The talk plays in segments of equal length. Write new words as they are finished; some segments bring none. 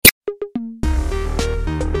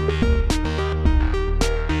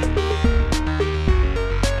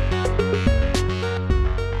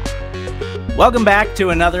Welcome back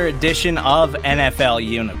to another edition of NFL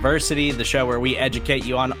University, the show where we educate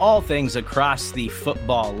you on all things across the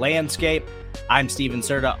football landscape. I'm Steven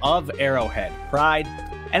Serta of Arrowhead Pride.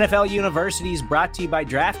 NFL University is brought to you by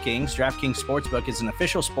DraftKings. DraftKings Sportsbook is an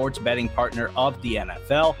official sports betting partner of the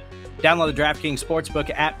NFL. Download the DraftKings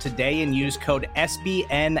Sportsbook app today and use code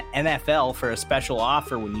SBNNFL for a special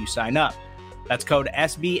offer when you sign up. That's code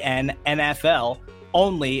SBNNFL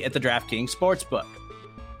only at the DraftKings Sportsbook.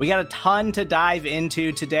 We got a ton to dive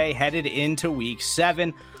into today, headed into Week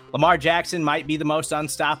 7. Lamar Jackson might be the most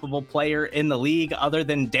unstoppable player in the league other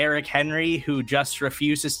than Derrick Henry, who just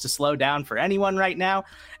refuses to slow down for anyone right now.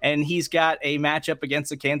 And he's got a matchup against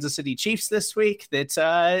the Kansas City Chiefs this week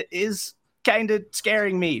that is kind of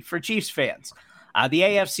scaring me for Chiefs fans. The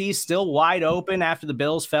AFC is still wide open after the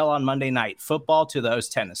Bills fell on Monday Night Football to those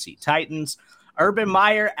Tennessee Titans. Urban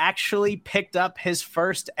Meyer actually picked up his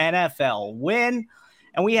first NFL win.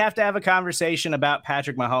 And we have to have a conversation about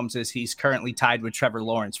Patrick Mahomes as he's currently tied with Trevor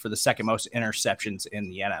Lawrence for the second most interceptions in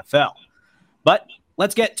the NFL. But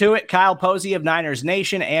let's get to it. Kyle Posey of Niners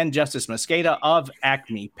Nation and Justice Mosqueda of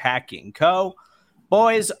Acme Packing Co.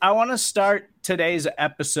 Boys, I want to start today's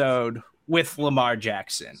episode with Lamar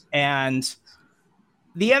Jackson. And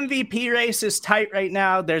the MVP race is tight right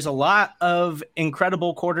now. There's a lot of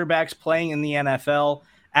incredible quarterbacks playing in the NFL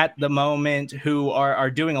at the moment who are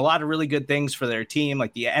doing a lot of really good things for their team.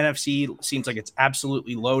 Like the NFC seems like it's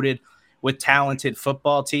absolutely loaded with talented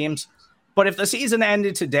football teams. But if the season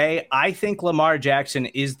ended today, I think Lamar Jackson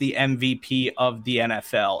is the MVP of the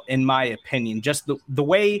NFL, in my opinion. Just the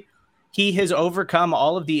way he has overcome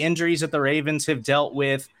all of the injuries that the Ravens have dealt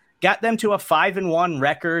with, got them to a 5-1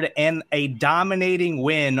 record and a dominating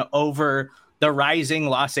win over the rising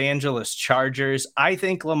Los Angeles Chargers. I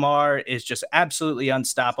think Lamar is just absolutely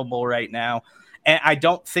unstoppable right now. And I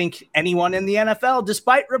don't think anyone in the NFL,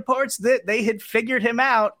 despite reports that they had figured him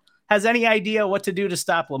out, has any idea what to do to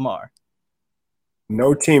stop Lamar.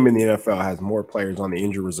 No team in the NFL has more players on the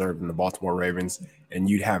injury reserve than the Baltimore Ravens, and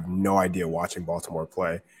you'd have no idea watching Baltimore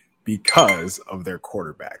play because of their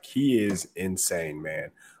quarterback. He is insane,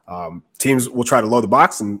 man. Teams will try to load the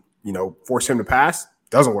box and, force him to pass.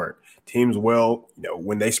 Doesn't work. Teams will,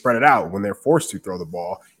 when they spread it out, when they're forced to throw the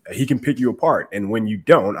ball, he can pick you apart. And when you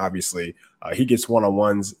don't, obviously, he gets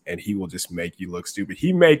one-on-ones and he will just make you look stupid.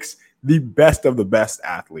 He makes the best of the best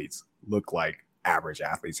athletes look like average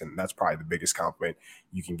athletes. And that's probably the biggest compliment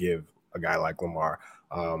you can give a guy like Lamar.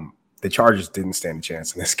 The Chargers didn't stand a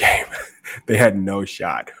chance in this game. They had no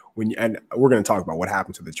shot. And we're going to talk about what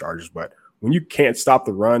happened to the Chargers, but when you can't stop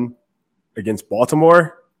the run against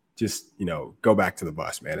Baltimore, just, go back to the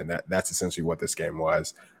bus, man. And that's essentially what this game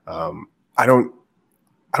was. I don't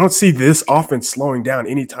see this offense slowing down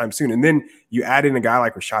anytime soon. And then you add in a guy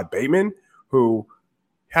like Rashad Bateman, who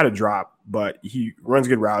had a drop, but he runs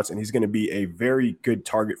good routes, and he's going to be a very good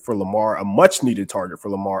target for Lamar, a much-needed target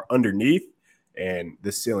for Lamar underneath. And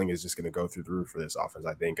this ceiling is just going to go through the roof for this offense,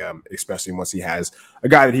 I think, especially once he has a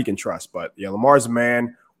guy that he can trust. But, yeah, Lamar's a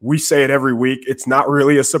man. We say it every week. It's not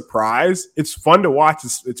really a surprise. It's fun to watch.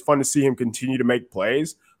 It's fun to see him continue to make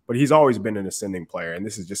plays, but he's always been an ascending player. And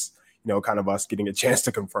this is just, kind of us getting a chance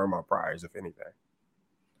to confirm our priors, if anything.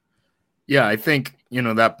 Yeah, I think,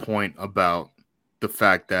 that point about the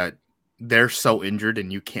fact that they're so injured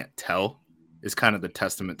and you can't tell is kind of the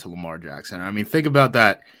testament to Lamar Jackson. I mean, think about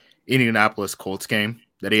that Indianapolis Colts game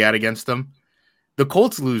that he had against them. The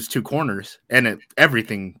Colts lose two corners and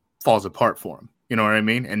everything falls apart for him. You know what I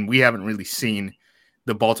mean? And we haven't really seen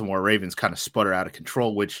the Baltimore Ravens kind of sputter out of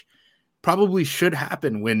control, which probably should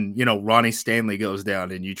happen when, Ronnie Stanley goes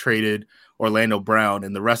down and you traded Orlando Brown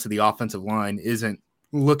and the rest of the offensive line isn't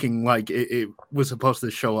looking like it was supposed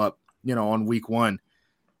to show up, on week 1.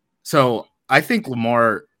 So I think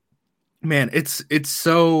Lamar, man, it's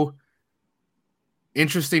so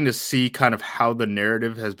interesting to see kind of how the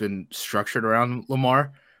narrative has been structured around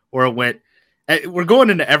Lamar, or it went, we're going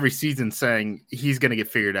into every season saying he's going to get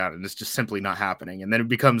figured out, and it's just simply not happening. And then it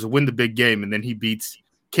becomes win the big game, and then he beats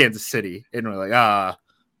Kansas City, and we're like,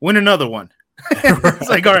 win another one. It's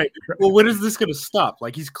like, all right, well, when is this going to stop?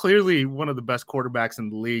 Like, he's clearly one of the best quarterbacks in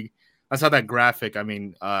the league. I saw that graphic. I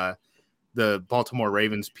mean, the Baltimore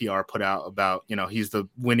Ravens PR put out about, he's the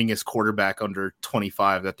winningest quarterback under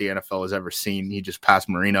 25 that the NFL has ever seen. He just passed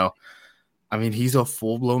Marino. I mean, he's a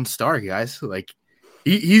full-blown star, guys. Like,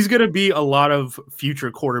 he's going to be a lot of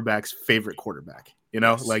future quarterbacks' favorite quarterback,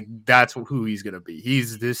 Yes. Like, that's who he's going to be.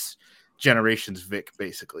 He's this generation's Vic,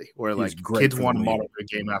 basically, where like kids want to model their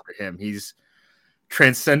game after him. He's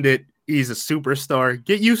transcendent. He's a superstar.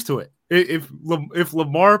 Get used to it. If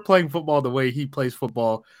Lamar playing football the way he plays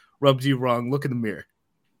football rubs you wrong, look in the mirror.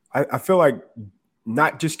 I feel like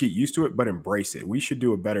not just get used to it, but embrace it. We should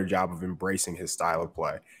do a better job of embracing his style of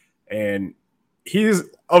play. And he is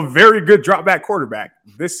a very good drop back quarterback.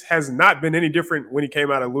 This has not been any different when he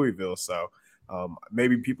came out of Louisville. So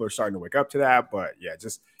maybe people are starting to wake up to that. But yeah,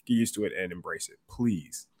 just get used to it and embrace it.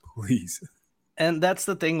 Please, please. And that's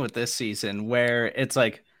the thing with this season where it's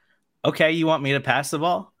like, okay, you want me to pass the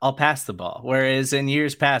ball? I'll pass the ball. Whereas in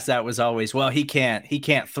years past, that was always, well, he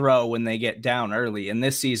can't throw when they get down early. And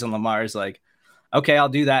this season, Lamar's like, okay, I'll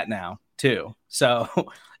do that now too. So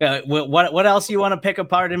what else you want to pick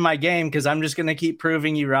apart in my game? Because I'm just going to keep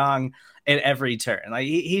proving you wrong at every turn. Like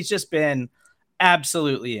he's just been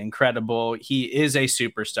absolutely incredible. He is a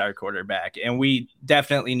superstar quarterback, and we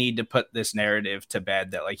definitely need to put this narrative to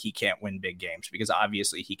bed that like he can't win big games, because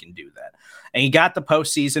obviously he can do that. And he got the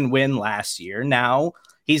postseason win last year. Now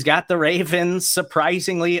he's got the Ravens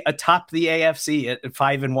surprisingly atop the AFC at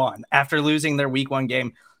 5-1 after losing their week 1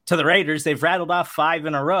 game to the Raiders. They've rattled off 5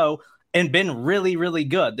 in a row and been really, really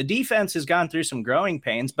good. The defense has gone through some growing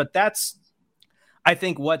pains, but that's, I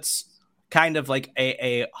think, what's kind of like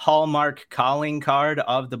a hallmark calling card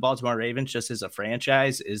of the Baltimore Ravens just as a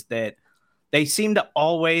franchise, is that they seem to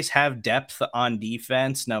always have depth on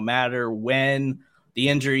defense, no matter when the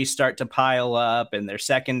injuries start to pile up and their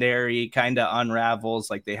secondary kind of unravels.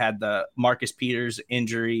 Like they had the Marcus Peters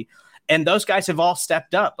injury, and those guys have all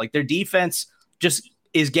stepped up. Like their defense just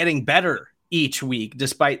is getting better each week,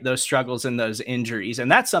 despite those struggles and those injuries. And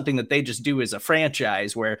that's something that they just do as a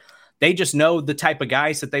franchise, where they just know the type of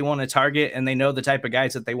guys that they want to target, and they know the type of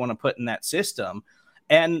guys that they want to put in that system.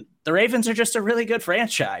 And the Ravens are just a really good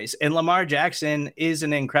franchise, and Lamar Jackson is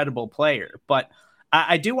an incredible player. But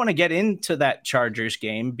I do want to get into that Chargers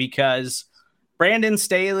game, because Brandon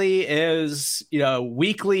Staley is,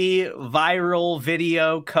 weekly viral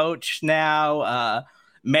video coach now,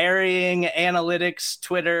 marrying analytics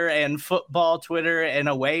Twitter and football Twitter in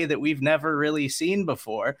a way that we've never really seen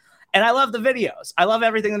before. And I love the videos. I love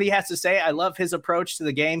everything that he has to say. I love his approach to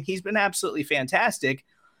the game. He's been absolutely fantastic.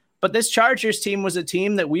 But this Chargers team was a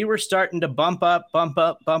team that we were starting to bump up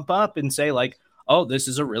and say like, oh, this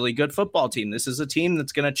is a really good football team. This is a team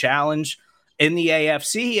that's going to challenge in the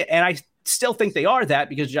AFC. And I still think they are that,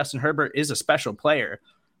 because Justin Herbert is a special player.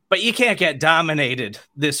 But you can't get dominated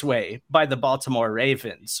this way by the Baltimore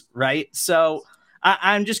Ravens, right? So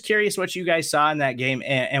I'm just curious what you guys saw in that game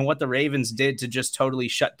and what the Ravens did to just totally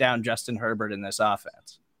shut down Justin Herbert in this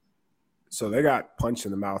offense. So they got punched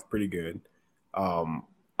in the mouth pretty good.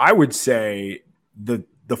 I would say the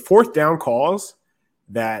 4th down calls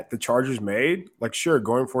that the Chargers made, like, sure,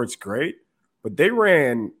 going for it's great, but they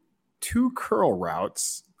ran 2 curl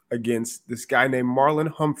routes against this guy named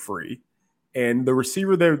Marlon Humphrey, and the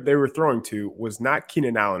receiver they were throwing to was not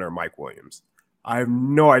Keenan Allen or Mike Williams. I have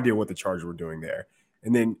no idea what the Chargers were doing there.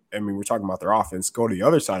 And then, we're talking about their offense. Go to the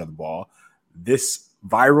other side of the ball. This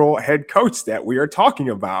viral head coach that we are talking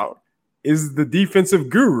about is the defensive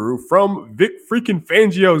guru from Vic freaking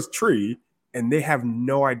Fangio's tree, and they have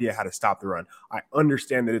no idea how to stop the run. I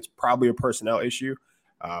understand that it's probably a personnel issue.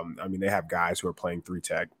 They have guys who are playing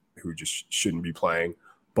 3-tech who just shouldn't be playing,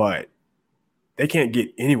 but they can't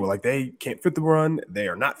get anywhere. Like, they can't fit the run. They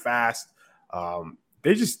are not fast.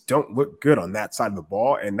 They just don't look good on that side of the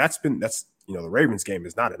ball. And that's the Ravens game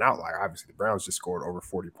is not an outlier. Obviously, the Browns just scored over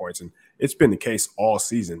 40 points, and it's been the case all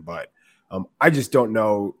season. But I just don't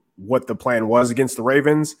know what the plan was against the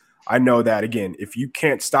Ravens. I know that, again, if you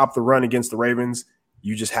can't stop the run against the Ravens,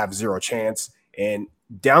 you just have zero chance. And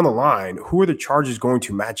down the line, who are the Chargers going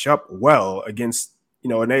to match up well against, an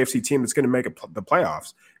AFC team that's going to make the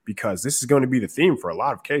playoffs? Because this is going to be the theme for a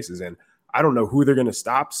lot of cases. And I don't know who they're going to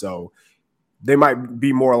stop. So they might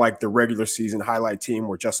be more like the regular season highlight team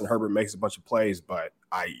where Justin Herbert makes a bunch of plays, but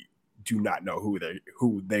I do not know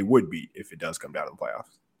who they would be if it does come down to the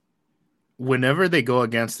playoffs. Whenever they go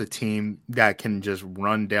against a team that can just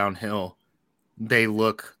run downhill, they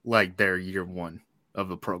look like they're year 1 of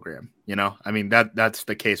the program. That's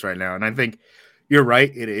the case right now. And I think you're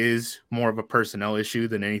right. It is more of a personnel issue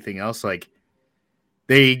than anything else. Like,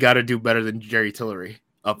 they got to do better than Jerry Tillery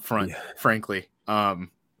up front, frankly.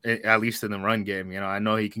 At least in the run game. I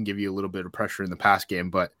know he can give you a little bit of pressure in the pass game,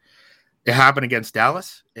 but it happened against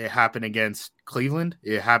Dallas. It happened against Cleveland.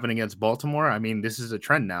 It happened against Baltimore. This is a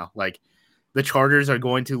trend now. Like, the Chargers are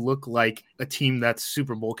going to look like a team that's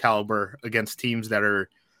Super Bowl caliber against teams that are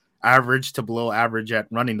average to below average at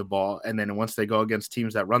running the ball. And then once they go against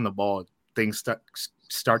teams that run the ball, things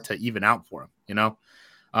start to even out for them,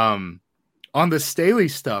 On the Staley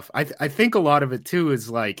stuff, I think a lot of it too is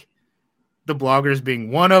like the bloggers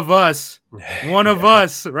being one of us,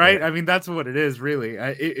 right? That's what it is, really.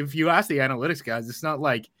 If you ask the analytics guys, it's not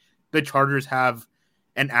like the Chargers have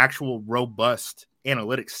an actual robust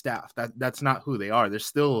analytics staff. That's not who they are. They're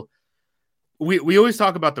still we always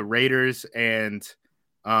talk about the Raiders and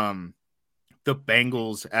the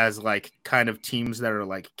Bengals as like kind of teams that are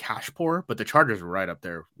like cash poor, but the Chargers are right up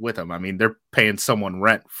there with them. I mean, they're paying someone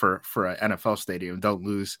rent for an NFL stadium. Don't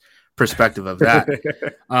lose perspective of that.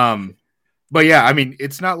 But yeah, I mean,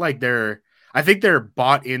 it's not like I think they're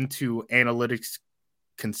bought into analytics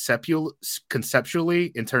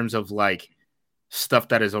conceptually in terms of like stuff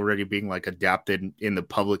that is already being like adapted in the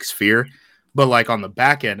public sphere. But like on the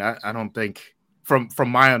back end, I don't think from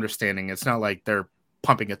my understanding, it's not like they're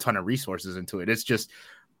pumping a ton of resources into it. It's just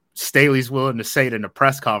Staley's willing to say it in a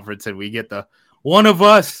press conference and we get the one of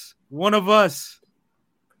us.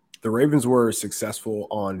 The Ravens were successful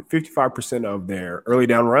on 55% of their early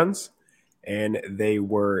down runs, and they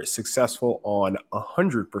were successful on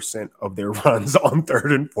 100% of their runs on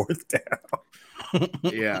 3rd and 4th down.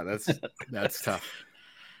 Yeah, that's tough.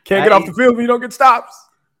 Can't get off the field if you don't get stops.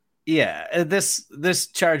 Yeah, this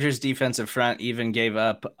Chargers defensive front even gave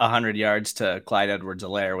up 100 yards to Clyde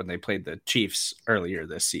Edwards-Helaire when they played the Chiefs earlier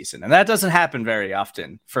this season. And that doesn't happen very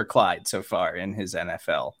often for Clyde so far in his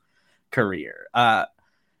NFL career.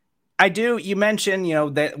 You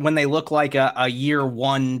mentioned, that when they look like a year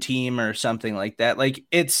one team or something like that, like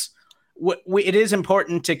it is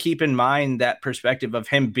important to keep in mind that perspective of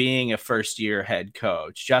him being a first-year head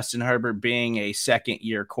coach, Justin Herbert being a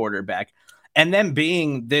second-year quarterback, and them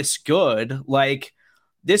being this good. Like,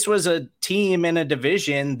 this was a team in a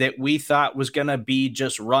division that we thought was going to be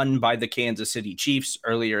just run by the Kansas City Chiefs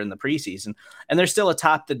earlier in the preseason. And they're still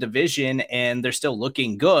atop the division and they're still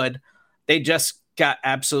looking good. They just got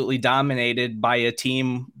absolutely dominated by a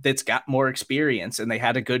team that's got more experience, and they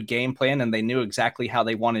had a good game plan and they knew exactly how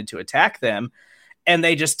they wanted to attack them. And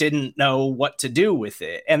they just didn't know what to do with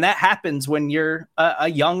it. And that happens when you're a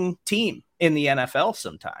young team in the NFL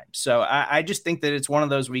sometimes. So I just think that it's one of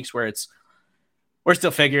those weeks where we're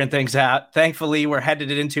still figuring things out. Thankfully, we're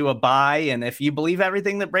headed into a bye. And if you believe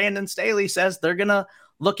everything that Brandon Staley says, they're going to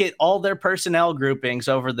look at all their personnel groupings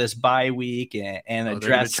over this bye week and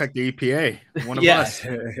address. Check the EPA. One of us.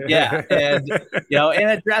 Yeah. And,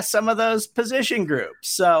 and address some of those position groups.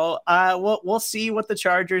 So we'll see what the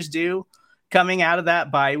Chargers do coming out of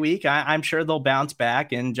that bye week. I'm sure they'll bounce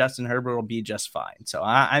back and Justin Herbert will be just fine. So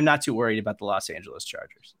I'm not too worried about the Los Angeles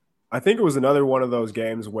Chargers. I think it was another one of those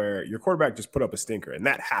games where your quarterback just put up a stinker, and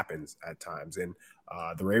that happens at times. And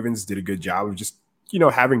the Ravens did a good job of just,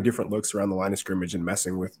 having different looks around the line of scrimmage and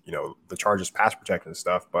messing with, the Chargers pass protection and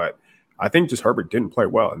stuff. But I think just Herbert didn't play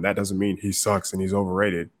well, and that doesn't mean he sucks and he's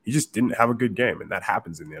overrated. He just didn't have a good game, and that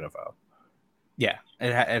happens in the NFL. Yeah,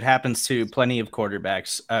 it happens to plenty of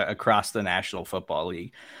quarterbacks across the National Football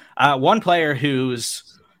League. One player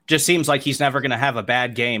who's just seems like he's never going to have a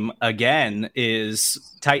bad game again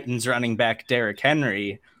is Titans running back Derrick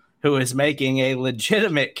Henry, who is making a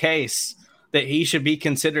legitimate case that he should be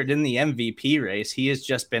considered in the MVP race. He has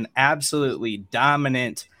just been absolutely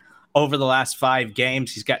dominant over the last 5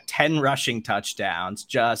 games. He's got 10 rushing touchdowns,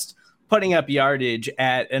 just putting up yardage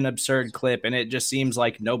at an absurd clip, and it just seems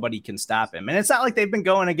like nobody can stop him. And it's not like they've been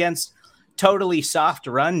going against totally soft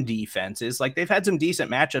run defenses. Like, they've had some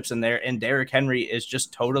decent matchups in there, and Derrick Henry is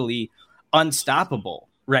just totally unstoppable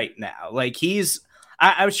right now. Like,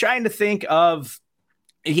 I was trying to think of,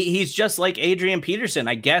 he's just like Adrian Peterson,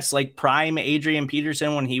 I guess, like prime Adrian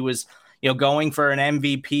Peterson when he was, going for an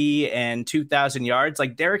MVP and 2,000 yards.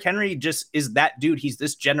 Like, Derrick Henry just is that dude. He's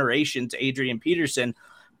this generation's Adrian Peterson.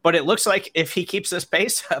 But it looks like if he keeps this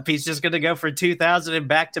pace up, he's just going to go for 2,000 in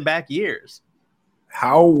back-to-back years.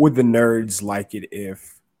 How would the nerds like it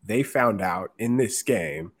if they found out in this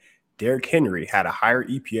game Derrick Henry had a higher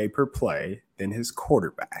EPA per play than his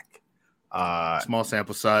quarterback? Small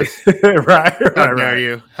sample size. Right.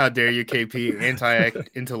 How dare you, KP?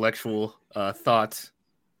 Anti-intellectual thoughts.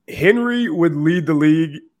 Henry would lead the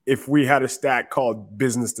league if we had a stat called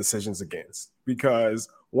business decisions against, because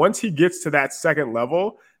once he gets to that second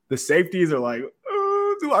level, the safeties are like,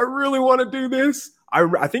 do I really want to do this?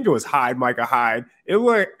 I think it was Micah Hyde. It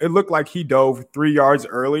looked like he dove 3 yards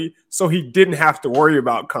early, so he didn't have to worry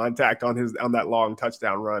about contact on that long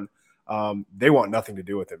touchdown run. They want nothing to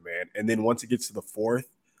do with it, man. And then once it gets to the fourth,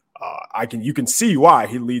 you can see why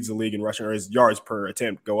he leads the league in rushing, or his yards per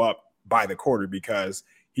attempt go up by the quarter, because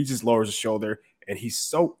he just lowers his shoulder, and he's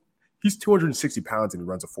 260 pounds and he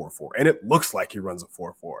runs a 4.4, and it looks like he runs a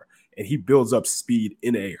 4.4, and he builds up speed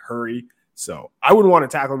in a hurry. So I wouldn't want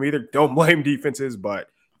to tackle him either. Don't blame defenses, but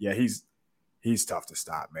yeah, he's tough to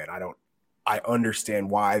stop, man. I understand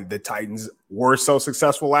why the Titans were so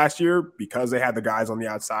successful last year, because they had the guys on the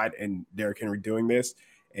outside and Derrick Henry doing this.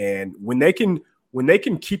 And when they can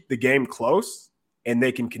keep the game close and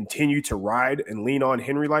they can continue to ride and lean on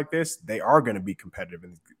Henry like this, they are going to be competitive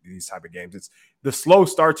in these type of games. It's the slow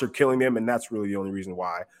starts are killing them, and that's really the only reason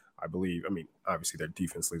why I believe. I mean, obviously their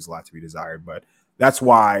defense leaves a lot to be desired, but that's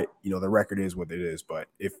why, the record is what it is. But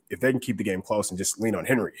if they can keep the game close and just lean on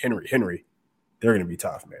Henry, they're going to be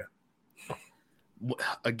tough, man.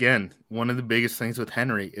 Again, one of the biggest things with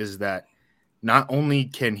Henry is that not only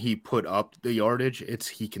can he put up the yardage, it's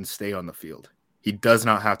he can stay on the field. He does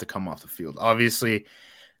not have to come off the field. Obviously,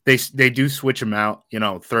 they do switch him out,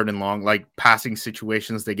 third and long, like passing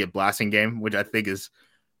situations, they get blasting game, which I think is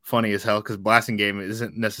funny as hell because blasting game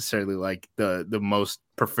isn't necessarily like the most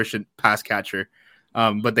proficient pass catcher,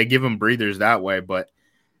 but they give him breathers that way. But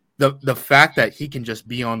the fact that he can just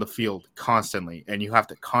be on the field constantly, and you have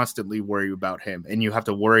to constantly worry about him, and you have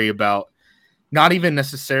to worry about not even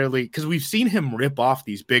necessarily because we've seen him rip off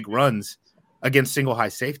these big runs against single high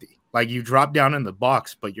safety. Like you drop down in the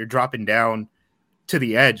box, but you're dropping down to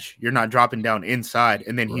the edge. You're not dropping down inside,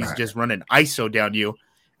 and then he's just running ISO down you.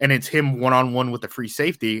 And it's him one-on-one with the free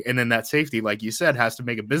safety. And then that safety, like you said, has to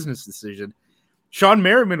make a business decision. Sean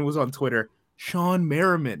Merriman was on Twitter. I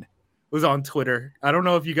don't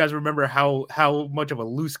know if you guys remember how much of a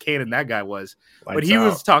loose cannon that guy was. But he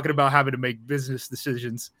was talking about having to make business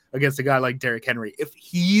decisions against a guy like Derrick Henry. If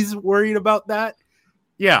he's worried about that,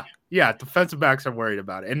 yeah, defensive backs are worried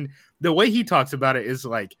about it. And the way he talks about it is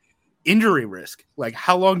like injury risk. Like,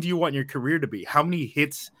 how long do you want your career to be? How many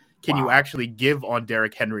hits can you actually give on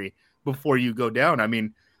Derrick Henry before you go down? I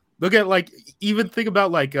mean, look at even think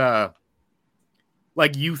about like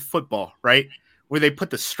youth football, right? Where they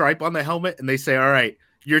put the stripe on the helmet and they say, all right,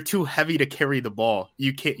 you're too heavy to carry the ball.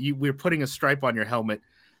 We're putting a stripe on your helmet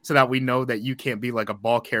so that we know that you can't be like a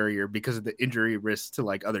ball carrier because of the injury risk to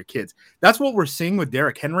like other kids. That's what we're seeing with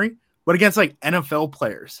Derrick Henry, but against like NFL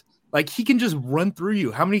players. Like he can just run through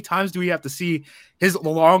you. How many times do we have to see his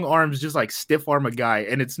long arms just like stiff arm a guy?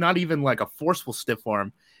 And it's not even like a forceful stiff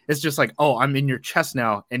arm. It's just like, oh, I'm in your chest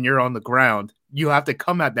now and you're on the ground. You have to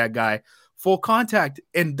come at that guy full contact.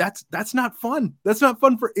 And that's not fun. That's not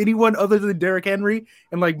fun for anyone other than Derrick Henry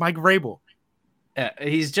and like Mike Vrabel. Yeah,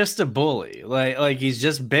 he's just a bully. Like he's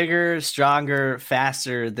just bigger, stronger,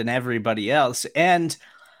 faster than everybody else. And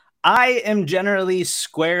I am generally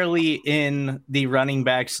squarely in the running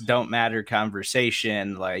backs don't matter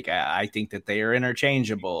conversation. Like, I think that they are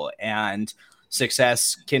interchangeable and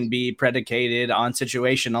success can be predicated on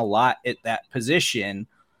situation a lot at that position.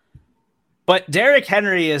 But Derrick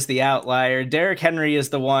Henry is the outlier. Derrick Henry is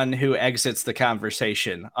the one who exits the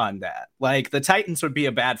conversation on that. Like, the Titans would be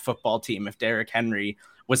a bad football team if Derrick Henry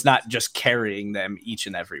was not just carrying them each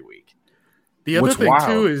and every week. The other thing,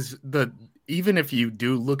 too, is even if you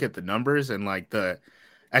do look at the numbers and like the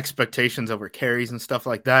expectations over carries and stuff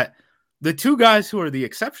like that, the two guys who are the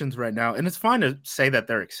exceptions right now, and it's fine to say that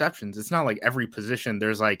they're exceptions. It's not like every position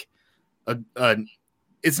there's like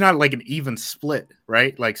it's not like an even split,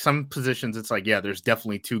 right? Like some positions, it's like, yeah, there's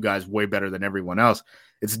definitely two guys way better than everyone else.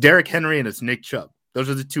 It's Derrick Henry and it's Nick Chubb. Those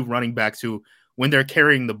are the two running backs who, when they're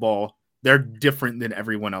carrying the ball, they're different than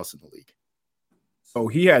everyone else in the league. So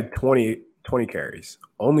he had 20 carries.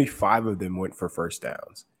 Only 5 of them went for first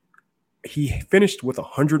downs. He finished with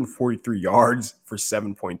 143 yards for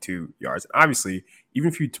 7.2 yards. And obviously, even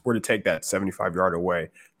if you were to take that 75-yard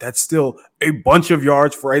away, that's still a bunch of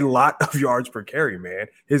yards for a lot of yards per carry, man.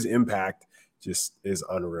 His impact just is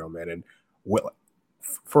unreal, man. And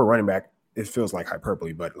for a running back, it feels like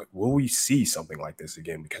hyperbole, but like, will we see something like this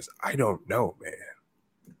again? Because I don't know, man.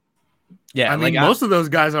 Yeah, I mean, most of those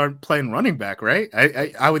guys aren't playing running back, right?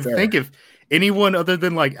 I would think if anyone other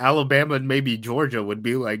than like Alabama and maybe Georgia would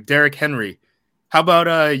be like, Derrick Henry, how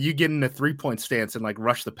about you get in a 3-point stance and like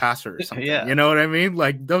rush the passer or something? Yeah. You know what I mean?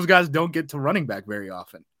 Like those guys don't get to running back very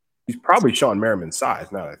often. He's probably Sean Merriman's size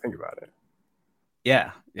now that I think about it.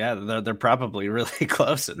 Yeah, they're probably really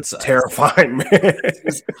close in size. Terrifying, man.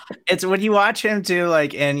 It's when you watch him too,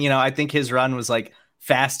 like, and I think his run was like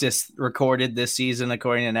fastest recorded this season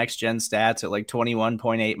according to Next Gen Stats at like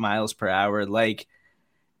 21.8 miles per hour. Like,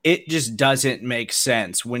 it just doesn't make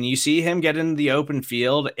sense when you see him get in the open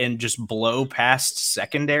field and just blow past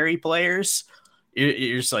secondary players.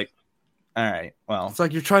 You're just like, all right, well, it's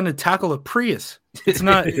like you're trying to tackle a Prius. It's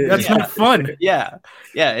not, that's not fun. Yeah.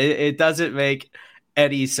 It doesn't make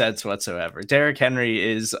any sense whatsoever. Derrick Henry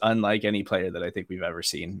is unlike any player that I think we've ever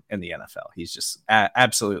seen in the NFL. He's just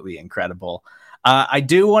absolutely incredible. I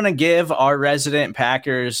do want to give our resident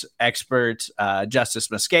Packers expert, Justice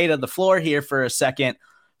Mosqueda, the floor here for a second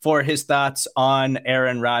for his thoughts on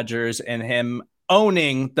Aaron Rodgers and him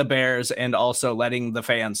owning the Bears and also letting the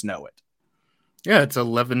fans know it. Yeah, it's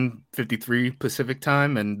 11:53 Pacific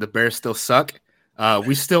time, and the Bears still suck.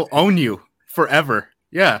 We still own you forever.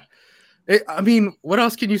 Yeah. I mean, what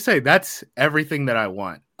else can you say? That's everything that I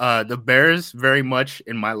want. The Bears very much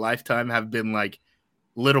in my lifetime have been like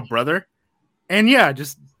little brother. And yeah,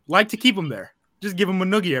 just like to keep them there. Just give them a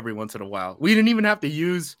noogie every once in a while. We didn't even have to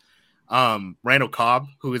use Randall Cobb,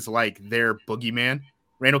 who is like their boogeyman.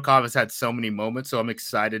 Randall Cobb has had so many moments, so I'm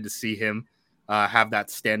excited to see him have that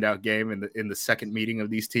standout game in the second meeting of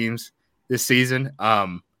these teams this season.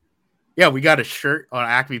 Yeah, we got a shirt on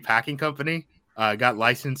Acme Packing Company. Got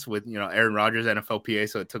licensed with Aaron Rodgers NFLPA,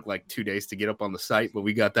 so it took like 2 days to get up on the site, but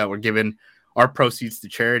we got that. We're giving our proceeds to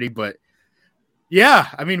charity, but yeah,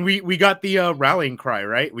 I mean we got the rallying cry,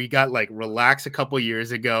 right? We got like relax a couple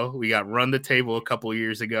years ago, we got run the table a couple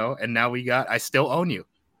years ago, and now we got I still own you.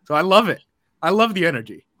 So I love it. I love the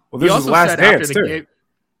energy. Well, this is the last dance too. Game,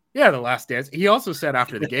 yeah, the last dance. He also said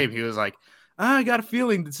after the game, he was like, I got a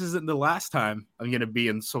feeling this isn't the last time I'm going to be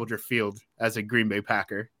in Soldier Field as a Green Bay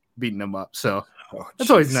Packer beating them up. So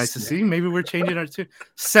that's always nice to see. Maybe we're changing our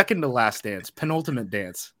second to last dance, penultimate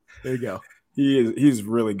dance. There you go. He's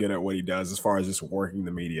really good at what he does as far as just working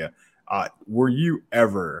the media. Were you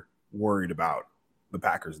ever worried about the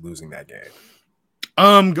Packers losing that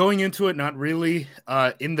game? Going into it, not really.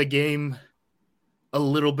 In the game, a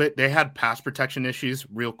little bit. They had pass protection issues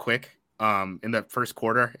real quick in that first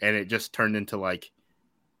quarter, and it just turned into like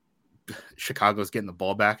Chicago's getting the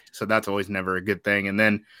ball back. So that's always never a good thing. And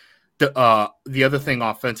then the other thing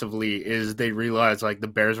offensively is they realized like the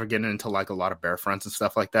Bears were getting into like a lot of bear fronts and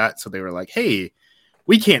stuff like that. So they were like, hey,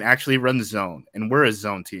 we can't actually run the zone, and we're a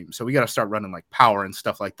zone team. So we got to start running like power and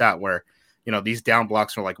stuff like that where, these down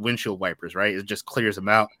blocks are like windshield wipers, right? It just clears them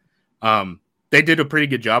out. They did a pretty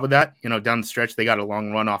good job of that. Down the stretch, they got a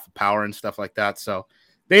long run off of power and stuff like that. So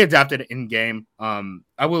they adapted in game.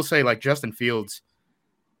 I will say, like Justin Fields,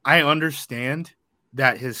 I understand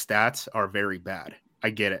that his stats are very bad. I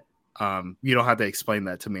get it. You don't have to explain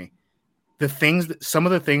that to me. Some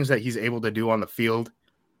of the things that he's able to do on the field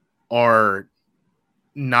are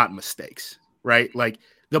not mistakes, right? Like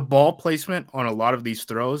the ball placement on a lot of these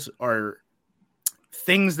throws are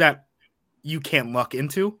things that you can't luck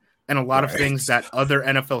into, and a lot of things that other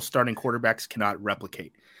NFL starting quarterbacks cannot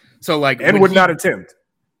replicate. So like, and would not attempt.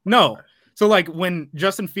 No. So like when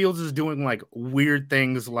Justin Fields is doing like weird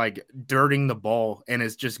things like dirting the ball and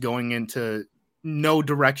is just going into no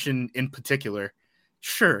direction in particular,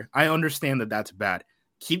 sure, I understand that that's bad.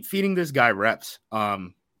 Keep feeding this guy reps.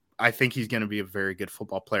 I think he's going to be a very good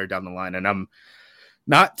football player down the line, and I'm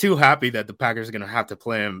not too happy that the Packers are going to have to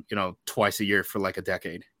play him, twice a year for like a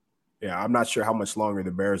decade. Yeah, I'm not sure how much longer the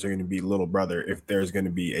Bears are going to be little brother if there's going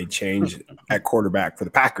to be a change at quarterback for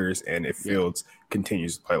the Packers and if Fields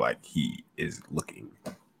continues to play like he is looking.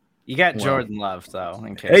 You got Jordan Love, though,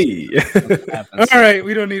 in case. Hey. All right,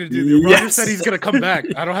 we don't need to do that. Roger said he's going to come back.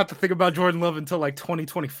 I don't have to think about Jordan Love until like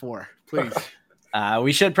 2024. Please.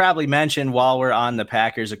 We should probably mention while we're on the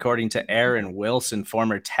Packers, according to Aaron Wilson,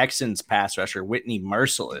 former Texans pass rusher Whitney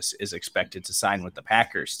Mercilus is expected to sign with the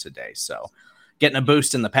Packers today. So getting a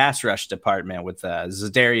boost in the pass rush department with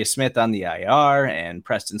Zadarius Smith on the IR and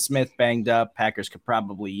Preston Smith banged up. Packers could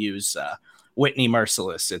probably use Whitney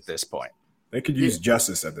Mercilus at this point. They could use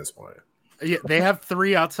Justice at this point. Yeah, they have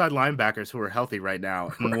 3 outside linebackers who are healthy right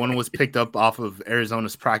now. And one was picked up off of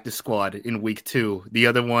Arizona's practice squad in week 2. The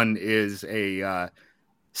other one is a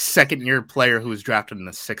second-year player who was drafted in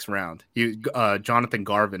the 6th round. Jonathan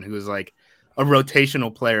Garvin, who was like a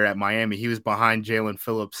rotational player at Miami. He was behind Jalen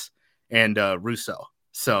Phillips and Russo.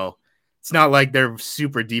 So it's not like they're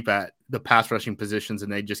super deep at the pass rushing positions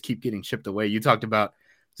and they just keep getting chipped away. You talked about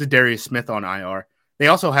Zadarius Smith on IR. They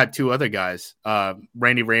also had 2 other guys,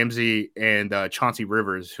 Randy Ramsey and Chauncey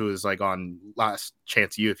Rivers, who is like on Last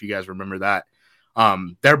Chance U, if you guys remember that.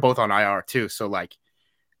 They're both on IR too. So like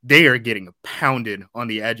they are getting pounded on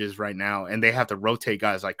the edges right now, and they have to rotate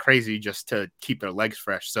guys like crazy just to keep their legs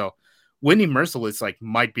fresh. So Whitney Mercilus like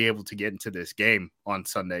might be able to get into this game on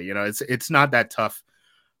Sunday. It's not that tough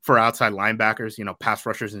for outside linebackers, pass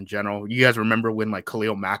rushers in general. You guys remember when like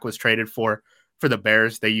Khalil Mack was traded for the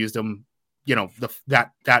Bears? They used him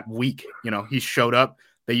that week, he showed up,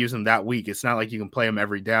 they use him that week. It's not like you can play him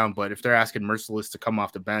every down, but if they're asking Mercilus to come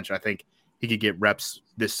off the bench, I think he could get reps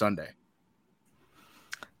this Sunday.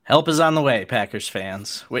 Help is on the way, Packers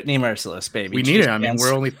fans. Whitney Mercilus, baby. We need it. I mean,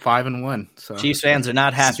 we're only 5-1. So Chiefs fans are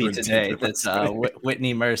not happy today that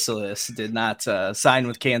Whitney Mercilus did not sign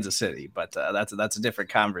with Kansas City, but that's a different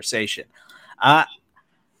conversation.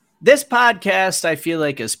 This podcast, I feel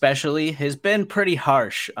like especially, has been pretty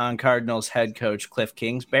harsh on Cardinals head coach Kliff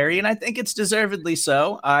Kingsbury, and I think it's deservedly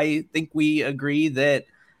so. I think we agree that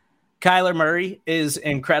Kyler Murray is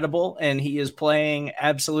incredible, and he is playing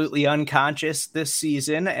absolutely unconscious this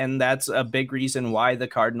season, and that's a big reason why the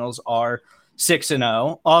Cardinals are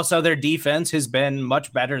 6-0. Also, their defense has been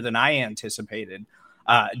much better than I anticipated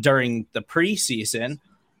during the preseason.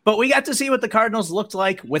 But we got to see what the Cardinals looked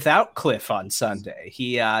like without Kliff on Sunday.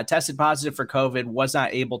 He tested positive for COVID, was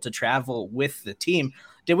not able to travel with the team.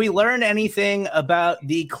 Did we learn anything about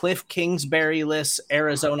the Kliff Kingsbury-less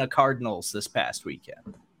Arizona Cardinals this past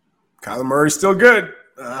weekend? Kyler Murray's still good.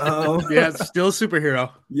 Yeah, still a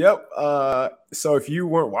superhero. Yep. So if you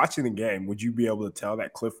weren't watching the game, would you be able to tell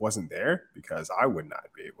that Kliff wasn't there? Because I would not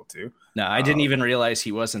be able to. No, I didn't even realize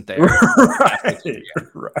he wasn't there.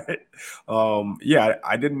 Right. Yeah,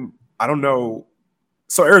 I didn't. I don't know.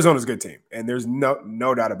 So Arizona's a good team, and there's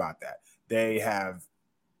no doubt about that. They have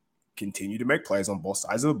continued to make plays on both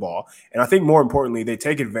sides of the ball, and I think more importantly, they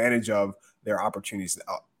take advantage of their opportunities.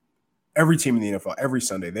 Every team in the NFL, every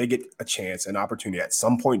Sunday, they get a chance, an opportunity at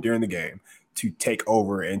some point during the game to take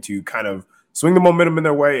over and to kind of swing the momentum in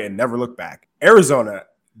their way and never look back. Arizona,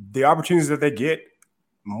 the opportunities that they get,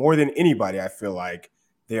 more than anybody, I feel like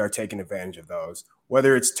they are taking advantage of those,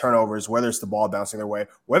 whether it's turnovers, whether it's the ball bouncing their way,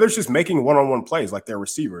 whether it's just making one-on-one plays like their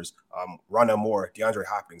receivers, Lamar, DeAndre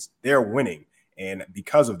Hopkins, they're winning. And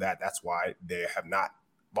because of that, that's why they have not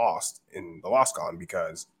lost in the loss column,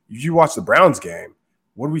 because if you watch the Browns game,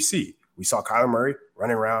 what do we see? We saw Kyler Murray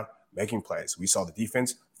running around, making plays. We saw the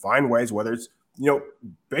defense find ways, whether it's,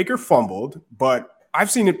 Baker fumbled, but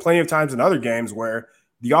I've seen it plenty of times in other games where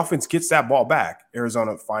the offense gets that ball back.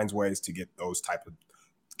 Arizona finds ways to get those type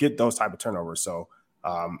of turnovers. So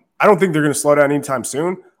I don't think they're going to slow down anytime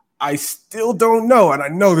soon. I still don't know, and I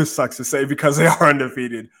know this sucks to say because they are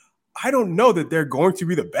undefeated. I don't know that they're going to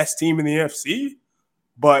be the best team in the NFC,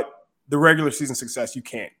 but the regular season success, you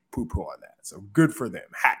can't poo-poo on that. So good for them.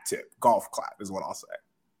 Hat tip, golf clap is what I'll say.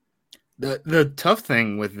 The tough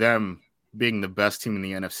thing with them being the best team in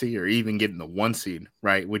the NFC or even getting the 1 seed,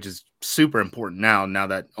 right, which is super important now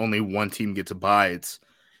that only one team gets a bye,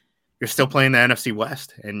 you're still playing the NFC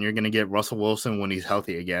West, and you're going to get Russell Wilson when he's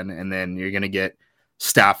healthy again, and then you're going to get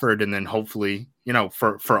Stafford, and then hopefully,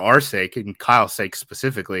 for our sake and Kyle's sake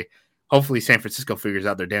specifically, hopefully San Francisco figures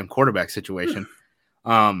out their damn quarterback situation.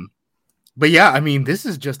 But yeah, I mean, this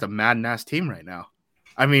is just a mad-ass team right now.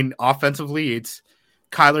 I mean, offensively, it's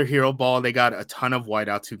Kyler hero ball. They got a ton of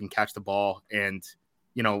wideouts who can catch the ball. And,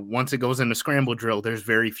 once it goes into scramble drill, there's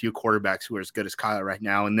very few quarterbacks who are as good as Kyler right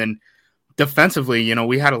now. And then defensively,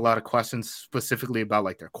 we had a lot of questions specifically about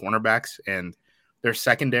like their cornerbacks and their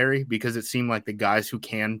secondary, because it seemed like the guys who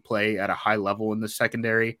can play at a high level in the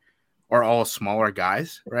secondary are all smaller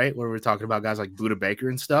guys, right? Where we're talking about guys like Budda Baker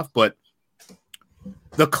and stuff. But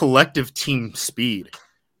the collective team speed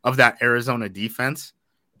of that Arizona defense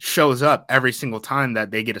shows up every single time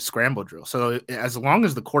that they get a scramble drill. So as long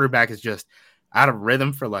as the quarterback is just out of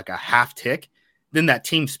rhythm for like a half tick, then that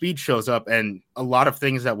team speed shows up, and a lot of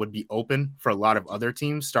things that would be open for a lot of other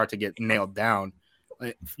teams start to get nailed down,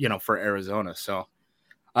 for Arizona. So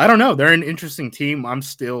I don't know. They're an interesting team. I'm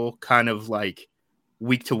still kind of like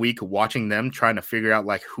week to week watching them, trying to figure out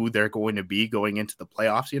like who they're going to be going into the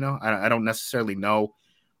playoffs. I don't necessarily know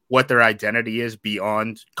what their identity is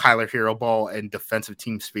beyond Kyler hero ball and defensive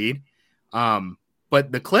team speed.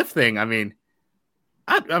 But the Kliff thing, I mean,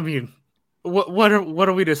 what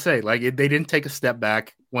are we to say? Like, they didn't take a step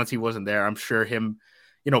back once he wasn't there. I'm sure him,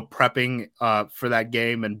 prepping for that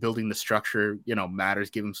game and building the structure, matters.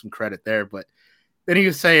 Give him some credit there. But then he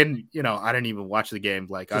was saying, I didn't even watch the game.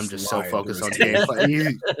 Like, I'm just so focused on the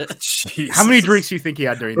game. How many drinks do you think he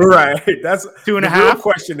had during the game? Right. That's 2.5. The real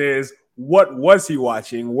question is, what was he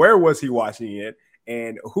watching? Where was he watching it?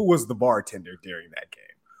 And who was the bartender during that game?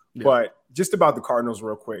 Yeah. But just about the Cardinals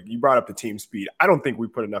real quick, you brought up the team speed. I don't think we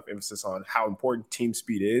put enough emphasis on how important team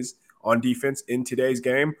speed is on defense in today's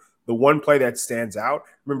game. The one play that stands out,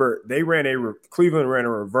 remember, Cleveland ran a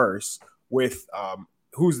reverse with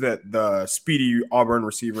who's the speedy Auburn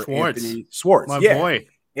receiver? Anthony Schwartz. My boy.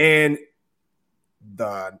 And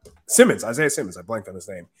Isaiah Simmons, I blanked on his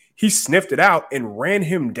name. He sniffed it out and ran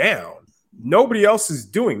him down. Nobody else is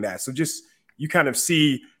doing that. So just you kind of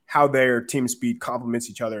see how their team speed complements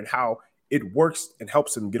each other and how it works and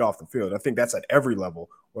helps them get off the field. I think that's at every level,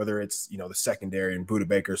 whether it's, the secondary and Budda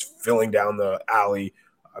Baker's filling down the alley,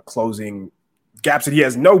 closing gaps that he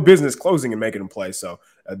has no business closing and making them play. So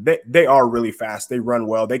they are really fast. They run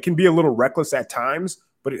well. They can be a little reckless at times,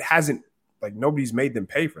 but it hasn't, like, nobody's made them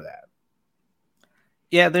pay for that.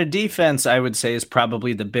 Yeah, their defense, I would say, is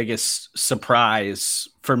probably the biggest surprise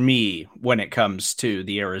for me when it comes to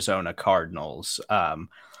the Arizona Cardinals.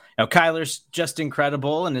 Kyler's just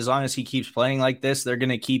incredible, and as long as he keeps playing like this, they're going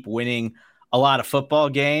to keep winning a lot of football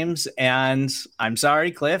games. And I'm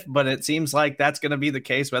sorry, Kliff, but it seems like that's going to be the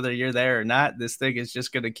case whether you're there or not. This thing is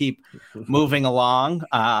just going to keep moving along.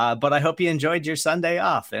 But I hope you enjoyed your Sunday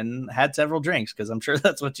off and had several drinks, because I'm sure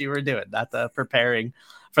that's what you were doing, not preparing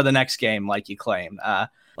for the next game like you claim.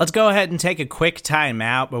 Let's go ahead and take a quick time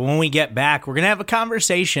out, but when we get back, we're going to have a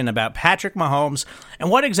conversation about Patrick Mahomes and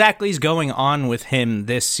what exactly is going on with him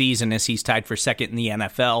this season, as he's tied for second in the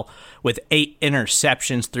NFL with 8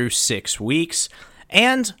 interceptions through 6 weeks.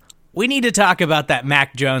 And we need to talk about that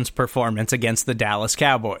Mac Jones performance against the Dallas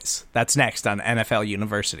Cowboys. That's next on NFL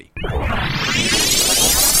University.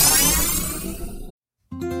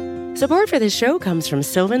 Support for this show comes from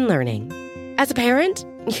Sylvan Learning. As a parent,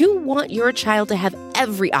 you want your child to have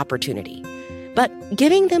every opportunity, but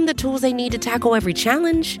giving them the tools they need to tackle every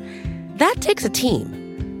challenge, that takes a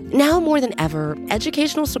team. Now more than ever,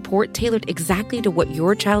 educational support tailored exactly to what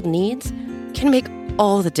your child needs can make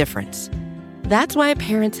all the difference. That's why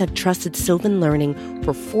parents have trusted Sylvan Learning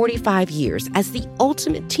for 45 years as the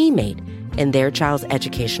ultimate teammate in their child's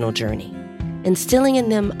educational journey, instilling in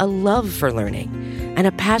them a love for learning and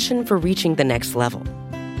a passion for reaching the next level.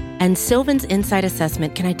 And Sylvan's Insight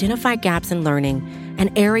Assessment can identify gaps in learning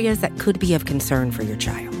and areas that could be of concern for your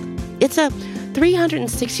child. It's a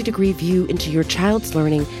 360-degree view into your child's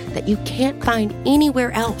learning that you can't find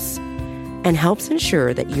anywhere else, and helps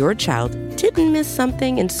ensure that your child didn't miss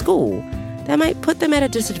something in school that might put them at a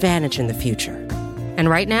disadvantage in the future.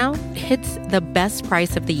 And right now, it's the best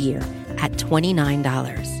price of the year at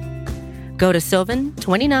 $29. Go to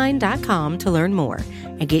sylvan29.com to learn more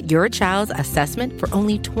and get your child's assessment for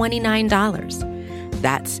only $29.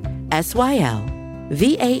 That's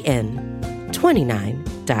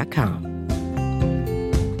SYLVAN29.com.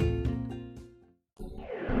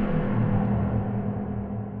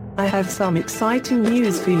 I have some exciting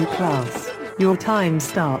news for you, class. Your time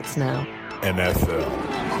starts now. NFL.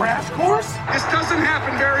 Crash course? This doesn't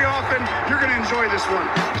happen very often. You're going to enjoy this one.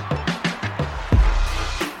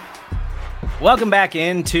 Welcome back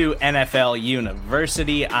into NFL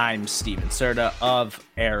University. I'm Steven Serta of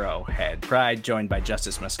Arrowhead Pride, joined by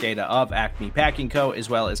Justice Mosqueda of Acme Packing Co., as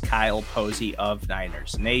well as Kyle Posey of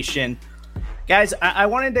Niners Nation. Guys, I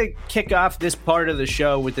wanted to kick off this part of the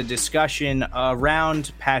show with a discussion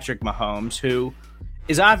around Patrick Mahomes, who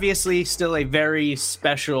is obviously still a very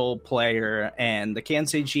special player, and the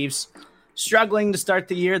Kansas City Chiefs struggling to start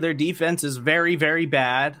the year. Their defense is very, very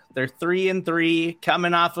bad. They're 3-3,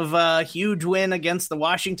 coming off of a huge win against the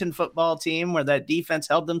Washington football team, where that defense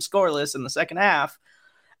held them scoreless in the second half.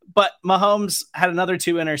 But Mahomes had another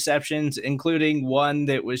 2 interceptions, including one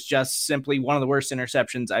that was just simply one of the worst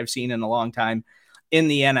interceptions I've seen in a long time in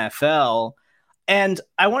the NFL. And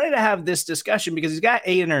I wanted to have this discussion because he's got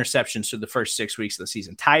 8 interceptions through the first 6 weeks of the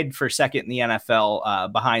season, tied for second in the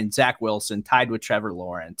NFL behind Zach Wilson, tied with Trevor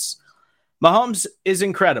Lawrence. Mahomes is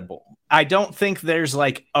incredible. I don't think there's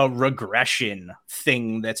like a regression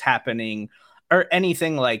thing that's happening or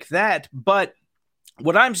anything like that. But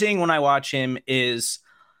what I'm seeing when I watch him is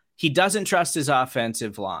he doesn't trust his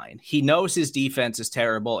offensive line. He knows his defense is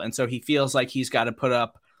terrible, and so he feels like he's got to put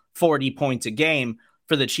up 40 points a game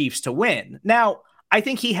for the Chiefs to win. Now, I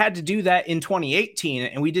think he had to do that in 2018,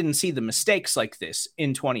 and we didn't see the mistakes like this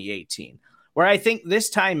in 2018. Where I think this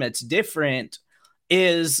time it's different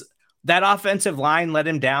is that offensive line let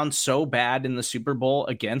him down so bad in the Super Bowl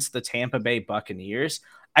against the Tampa Bay Buccaneers.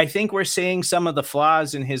 I think we're seeing some of the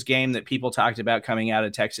flaws in his game that people talked about coming out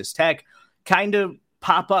of Texas Tech kind of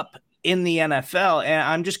pop up in the NFL. And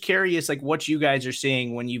I'm just curious, like, what you guys are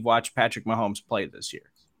seeing when you've watched Patrick Mahomes play this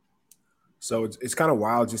year. So it's kind of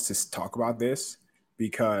wild just to talk about this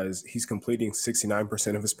because he's completing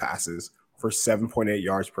 69% of his passes for 7.8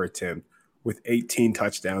 yards per attempt with 18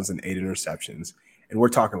 touchdowns and 8 interceptions. And we're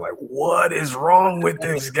talking like, what is wrong with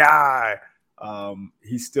this guy?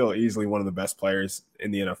 He's still easily one of the best players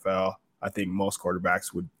in the NFL. I think most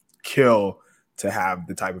quarterbacks would kill to have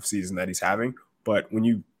the type of season that he's having. But when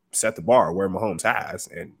you set the bar where Mahomes has,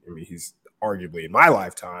 and I mean, he's arguably in my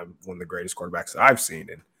lifetime one of the greatest quarterbacks that I've seen.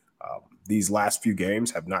 And these last few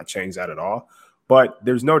games have not changed that at all. But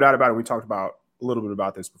there's no doubt about it. We talked about a little bit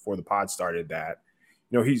about this before the pod started that,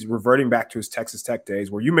 you know, he's reverting back to his Texas Tech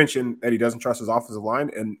days where you mentioned that he doesn't trust his offensive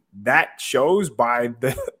line. And that shows by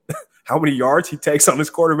the how many yards he takes on his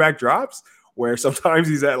quarterback drops, where sometimes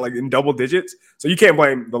he's at like in double digits. So you can't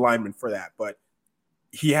blame the lineman for that, but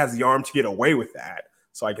he has the arm to get away with that.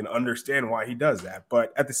 So I can understand why he does that.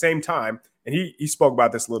 But at the same time, and he spoke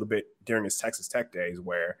about this a little bit during his Texas Tech days,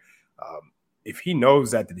 where if he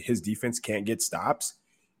knows that his defense can't get stops,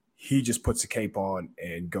 he just puts the cape on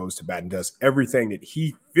and goes to bat and does everything that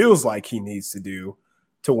he feels like he needs to do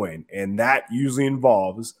to win. And that usually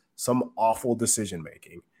involves some awful decision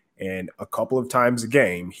making. And a couple of times a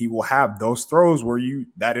game, he will have those throws where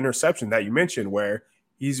that interception that you mentioned, where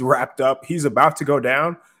he's wrapped up, he's about to go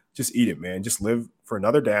down, just eat it, man. Just live for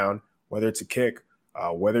another down, whether it's a kick,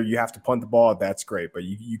 whether you have to punt the ball, that's great. But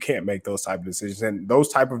you can't make those type of decisions. And those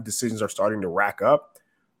type of decisions are starting to rack up.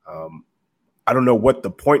 I don't know what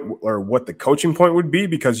the point or what the coaching point would be,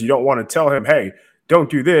 because you don't want to tell him, hey, don't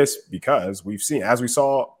do this, because we've seen, as we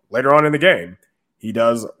saw later on in the game, he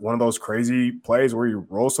does one of those crazy plays where he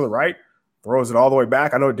rolls to the right, throws it all the way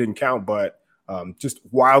back. I know it didn't count, but just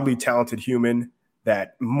wildly talented human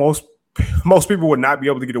that most people would not be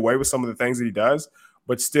able to get away with some of the things that he does.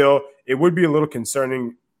 But still, it would be a little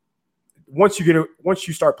concerning once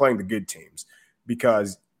you start playing the good teams,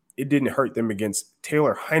 because it didn't hurt them against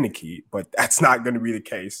Taylor Heineke, but that's not going to be the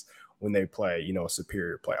case when they play, a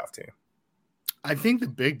superior playoff team. I think the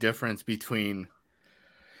big difference between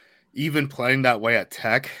even playing that way at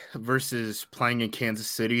Tech versus playing in Kansas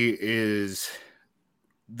City is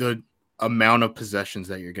the amount of possessions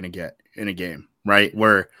that you're going to get in a game, right?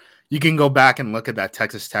 Where you can go back and look at that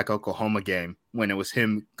Texas Tech Oklahoma game when it was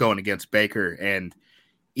him going against Baker, and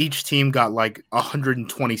each team got like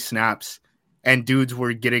 120 snaps and dudes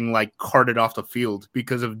were getting like carted off the field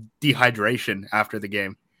because of dehydration after the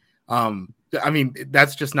game. I mean,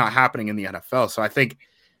 that's just not happening in the NFL. So I think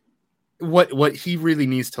what he really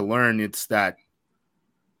needs to learn is that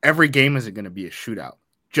every game isn't going to be a shootout.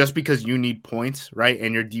 Just because you need points, right,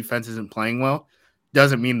 and your defense isn't playing well,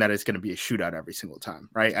 doesn't mean that it's going to be a shootout every single time,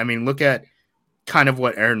 right? I mean, look at kind of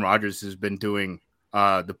what Aaron Rodgers has been doing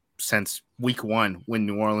since week one, when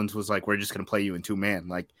New Orleans was like, we're just going to play you in 2-man.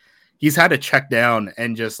 Like, he's had to check down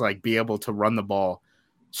and just like be able to run the ball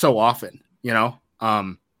so often,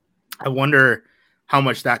 I wonder how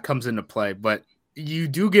much that comes into play, but you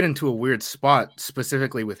do get into a weird spot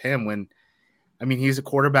specifically with him when, I mean, he's a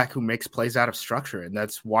quarterback who makes plays out of structure, and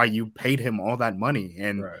that's why you paid him all that money.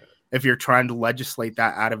 And right. If you're trying to legislate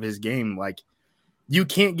that out of his game, like, you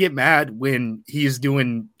can't get mad when he's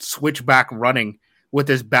doing switchback running with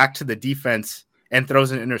his back to the defense and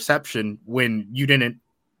throws an interception when you didn't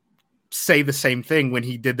say the same thing when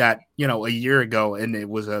he did that, a year ago, and it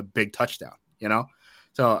was a big touchdown,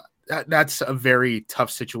 So that's a very tough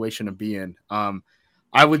situation to be in.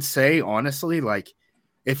 I would say, honestly, like,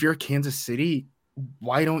 if you're Kansas City,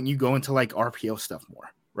 why don't you go into like RPO stuff more,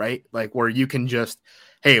 right? Like, where you can just,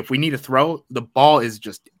 hey, if we need to throw, the ball is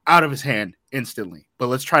just out of his hand instantly, but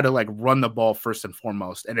let's try to like run the ball first and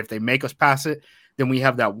foremost. And if they make us pass it, then we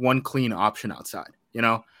have that one clean option outside.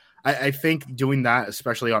 I think doing that,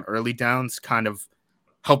 especially on early downs, kind of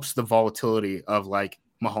helps the volatility of like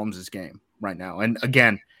Mahomes' game right now. And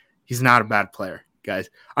again, he's not a bad player, guys.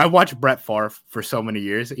 I watched Brett Favre for so many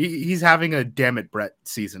years. He's having a damn it Brett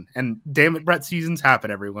season, and damn it Brett seasons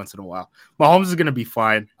happen every once in a while. Mahomes is going to be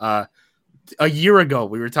fine. A year ago,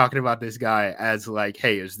 we were talking about this guy as like,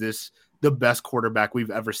 hey, is this the best quarterback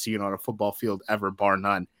we've ever seen on a football field ever, bar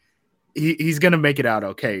none? He's going to make it out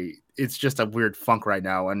okay. It's just a weird funk right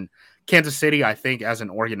now. And Kansas City, I think, as an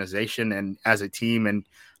organization and as a team and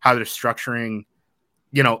how they're structuring,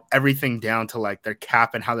 everything down to like their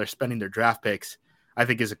cap and how they're spending their draft picks, I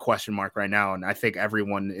think is a question mark right now. And I think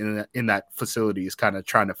everyone in that facility is kind of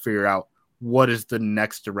trying to figure out what is the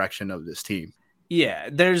next direction of this team. Yeah,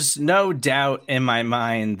 there's no doubt in my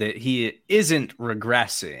mind that he isn't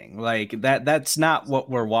regressing. Like that's not what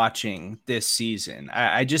we're watching this season.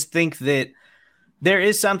 I just think that there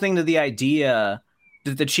is something to the idea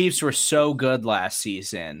that the Chiefs were so good last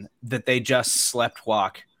season that they just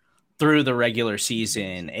sleptwalk through the regular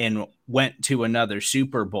season and went to another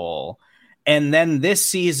Super Bowl. And then this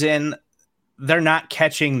season, they're not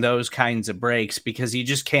catching those kinds of breaks because you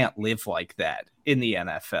just can't live like that in the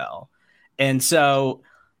NFL. And so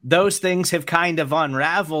those things have kind of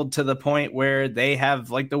unraveled to the point where they have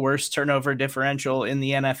like the worst turnover differential in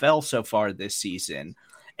the NFL so far this season.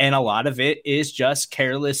 And a lot of it is just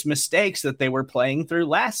careless mistakes that they were playing through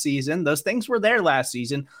last season. Those things were there last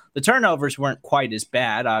season. The turnovers weren't quite as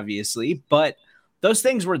bad, obviously, but those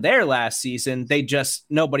things were there last season.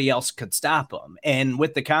 Nobody else could stop them. And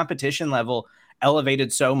with the competition level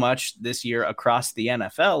elevated so much this year across the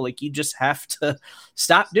NFL, like, you just have to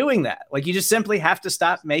stop doing that. Like, you just simply have to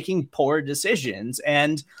stop making poor decisions.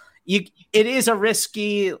 And it is a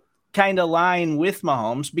risky kind of line with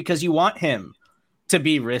Mahomes because you want him to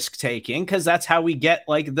be risk taking, because that's how we get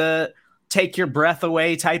like the take your breath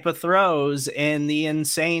away type of throws and the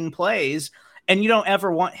insane plays. And you don't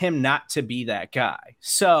ever want him not to be that guy.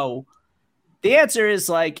 So the answer is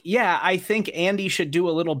like, yeah, I think Andy should do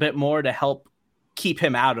a little bit more to help keep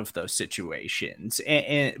him out of those situations.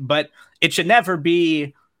 But it should never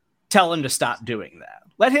be tell him to stop doing that.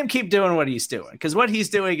 Let him keep doing what he's doing, because what he's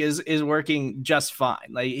doing is working just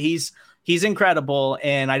fine. Like he's incredible,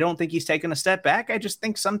 and I don't think he's taken a step back. I just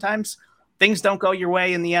think sometimes things don't go your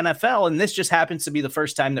way in the NFL, and this just happens to be the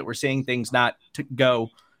first time that we're seeing things not to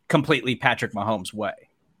go completely Patrick Mahomes' way.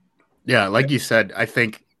 Yeah, like you said, I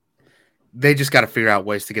think they just got to figure out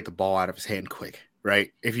ways to get the ball out of his hand quick,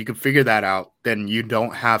 right? If you can figure that out, then you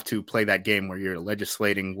don't have to play that game where you're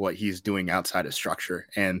legislating what he's doing outside of structure.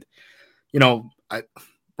 And,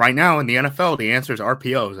 right now in the NFL, the answer is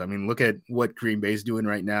RPOs. I mean, look at what Green Bay's doing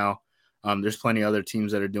right now. There's plenty of other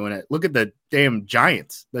teams that are doing it. Look at the damn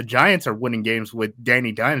Giants. The Giants are winning games with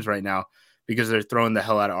Danny Dimes right now because they're throwing the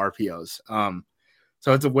hell out of RPOs.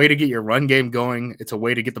 So it's a way to get your run game going. It's a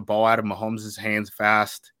way to get the ball out of Mahomes' hands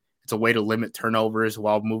fast. It's a way to limit turnovers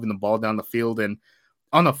while moving the ball down the field. And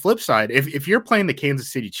on the flip side, if you're playing the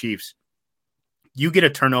Kansas City Chiefs, you get a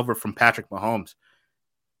turnover from Patrick Mahomes.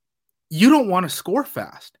 You don't want to score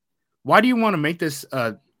fast. Why do you want to make this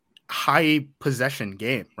a high possession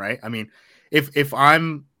game, right? I mean, if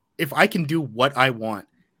I can do what I want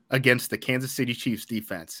against the Kansas City Chiefs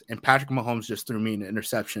defense and Patrick Mahomes just threw me an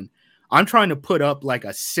interception, I'm trying to put up like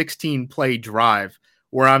a 16 play drive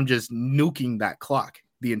where I'm just nuking that clock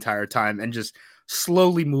the entire time and just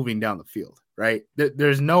slowly moving down the field, right?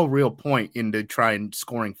 There's no real point into trying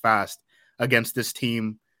scoring fast against this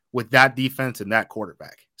team with that defense and that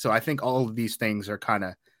quarterback. So I think all of these things are kind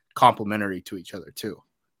of complementary to each other too.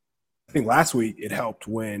 I think last week it helped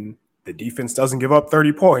when the defense doesn't give up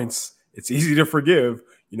 30 points. It's easy to forgive,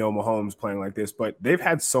 Mahomes playing like this, but they've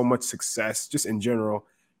had so much success just in general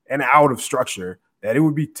and out of structure that it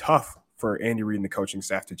would be tough for Andy Reid and the coaching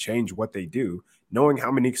staff to change what they do, knowing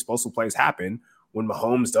how many explosive plays happen when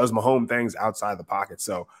Mahomes does Mahomes things outside the pocket.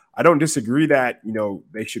 So I don't disagree that,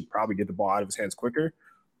 they should probably get the ball out of his hands quicker.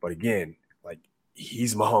 But again, like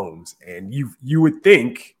he's Mahomes, and you would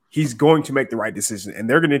think he's going to make the right decision, and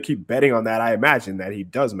they're going to keep betting on that. I imagine that he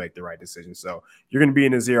does make the right decision. So you're going to be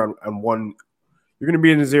in his ear on one. You're going to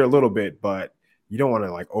be in his ear a little bit, but you don't want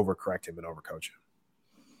to like overcorrect him and overcoach him.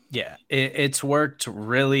 Yeah, it's worked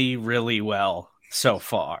really, really well so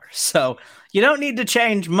far. So you don't need to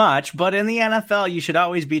change much, but in the NFL, you should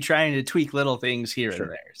always be trying to tweak little things here and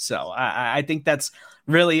there. So I think that's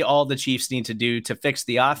really all the Chiefs need to do to fix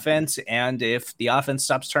the offense. And if the offense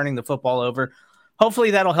stops turning the football over,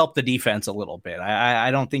 hopefully that'll help the defense a little bit.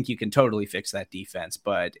 I don't think you can totally fix that defense,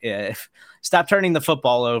 but if stop turning the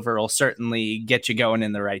football over will certainly get you going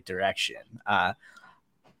in the right direction.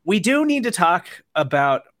 We do need to talk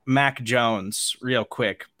about Mac Jones real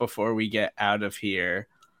quick before we get out of here.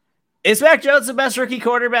 Is Mac Jones the best rookie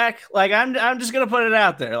quarterback? Like, I'm just going to put it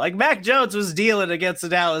out there. Like, Mac Jones was dealing against the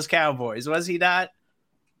Dallas Cowboys, was he not?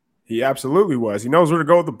 He absolutely was. He knows where to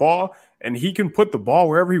go with the ball, and he can put the ball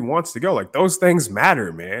wherever he wants to go. Like, those things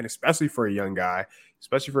matter, man, especially for a young guy,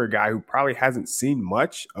 especially for a guy who probably hasn't seen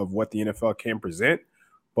much of what the NFL can present.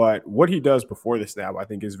 But what he does before the snap, I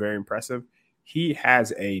think, is very impressive. He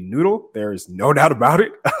has a noodle. There is no doubt about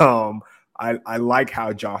it. I like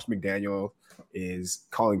how Josh McDaniel is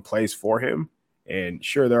calling plays for him. And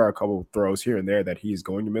sure, there are a couple of throws here and there that he's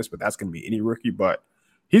going to miss, but that's going to be any rookie. But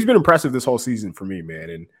he's been impressive this whole season for me,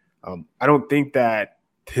 man. And I don't think that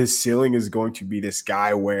his ceiling is going to be this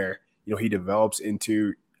guy where, he develops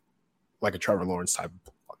into like a Trevor Lawrence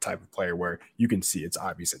type of player where you can see it's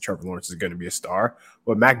obvious that Trevor Lawrence is going to be a star.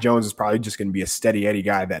 But Mac Jones is probably just going to be a steady Eddie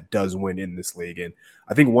guy that does win in this league. And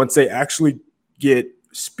I think once they actually get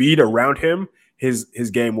speed around him, his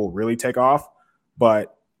game will really take off.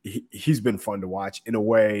 But he's been fun to watch in a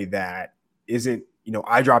way that isn't,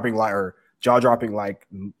 eye-dropping or jaw-dropping like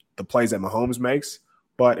the plays that Mahomes makes.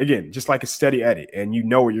 But again, just like a steady Eddie, and you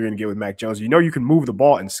know what you're going to get with Mac Jones. You can move the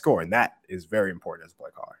ball and score, and that is very important as a play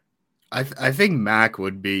caller. I think Mac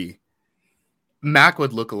would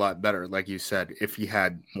look a lot better, like you said, if he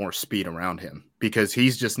had more speed around him, because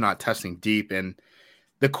he's just not testing deep. And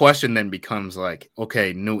the question then becomes like,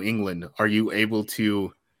 okay, New England, are you able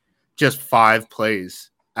to just 5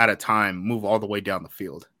 plays at a time move all the way down the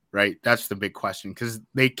field? Right. That's the big question, because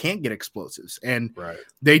they can't get explosives, and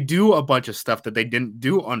they do a bunch of stuff that they didn't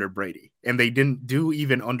do under Brady, and they didn't do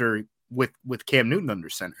even with Cam Newton under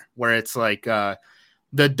center, where it's like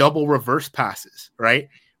the double reverse passes, right?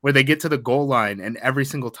 Where they get to the goal line and every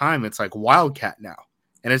single time it's like Wildcat now.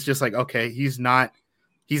 And it's just like, okay, he's not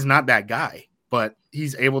he's not that guy, but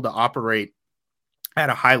he's able to operate at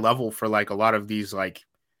a high level for like a lot of these like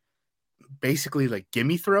basically like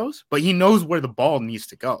gimme throws, but he knows where the ball needs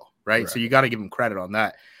to go, right? So you got to give him credit on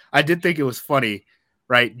that. I did think it was funny,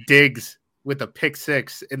 right? Diggs with a pick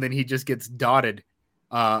six, and then he just gets dotted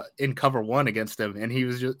in cover one against him. And he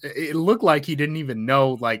was just, it looked like he didn't even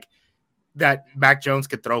know like that Mac Jones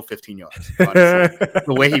could throw 15 yards. The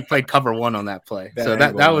way he played cover one on that play. So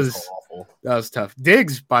that was awful. That was tough.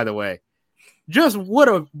 Diggs, by the way, just what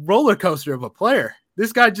a roller coaster of a player.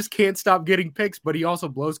 This guy just can't stop getting picks, but he also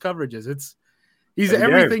blows coverages. He's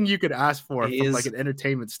everything you could ask for from like an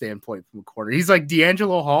entertainment standpoint from a corner. He's like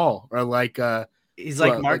D'Angelo Hall or like he's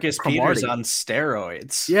like Marcus Peters on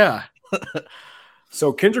steroids. Yeah.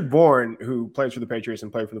 So Kendrick Bourne, who plays for the Patriots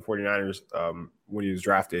and played for the 49ers when he was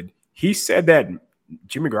drafted, he said that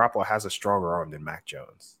Jimmy Garoppolo has a stronger arm than Mac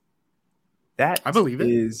Jones. That I believe it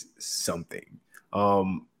is something.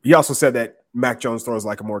 He also said that Mac Jones throws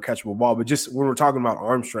like a more catchable ball, but just when we're talking about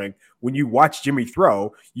arm strength, when you watch Jimmy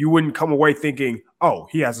throw, you wouldn't come away thinking, oh,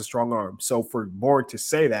 he has a strong arm. So for Bourne to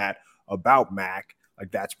say that about Mac,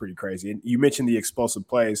 like that's pretty crazy. And you mentioned the explosive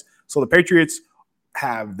plays. So the Patriots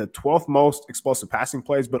have the 12th most explosive passing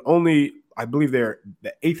plays, but only, I believe they're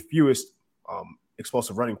the 8th fewest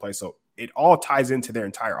explosive running plays. So it all ties into their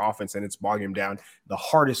entire offense, and it's bogging them down. The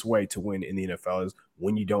hardest way to win in the NFL is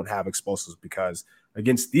when you don't have explosives, because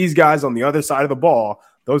against these guys on the other side of the ball,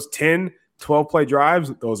 those 10, 12-play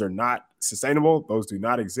drives, those are not sustainable. Those do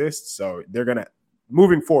not exist. So they're going to,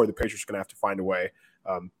 moving forward, the Patriots are going to have to find a way.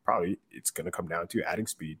 Probably it's going to come down to adding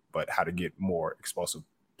speed, but how to get more explosive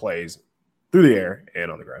plays through the air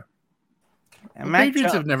and on the ground. And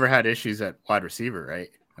Patriots have never had issues at wide receiver, right?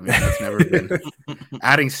 I mean, that's never been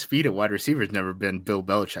adding speed at wide receiver has never been Bill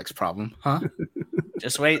Belichick's problem, huh?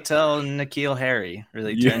 Just wait till N'Keal Harry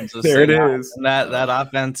really turns this there thing it on. is. That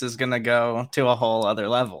offense is going to go to a whole other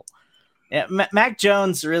level. Yeah, Mac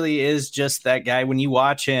Jones really is just that guy. When you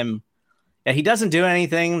watch him, he doesn't do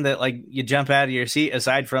anything that like you jump out of your seat.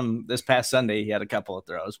 Aside from this past Sunday, he had a couple of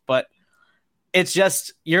throws, but it's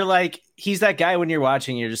just you're like he's that guy when you're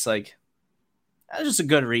watching. You're just like, that's just a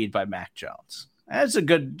good read by Mac Jones. That's a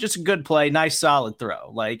good play. Nice, solid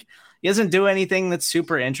throw. Like he doesn't do anything that's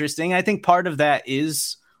super interesting. I think part of that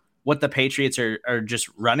is what the Patriots are just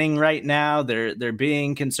running right now. They're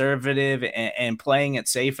being conservative and playing it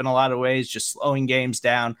safe in a lot of ways, just slowing games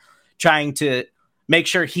down, trying to make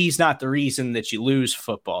sure he's not the reason that you lose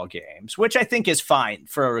football games, which I think is fine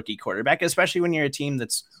for a rookie quarterback, especially when you're a team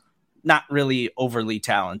that's not really overly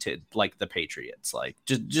talented like the Patriots. Like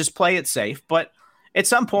just play it safe, but at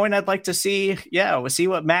some point, I'd like to see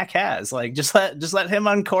what Mac has. Like, just let him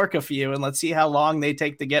uncork a few, and let's see how long they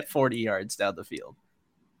take to get 40 yards down the field.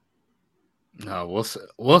 No,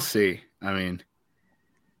 we'll see. I mean,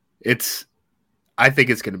 I think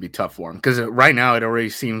it's going to be tough for him because right now it already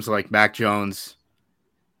seems like Mac Jones,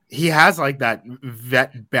 he has like that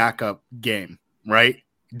vet backup game, right?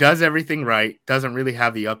 Does everything right, doesn't really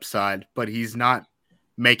have the upside, but he's not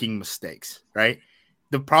making mistakes, right?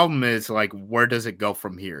 The problem is, like, where does it go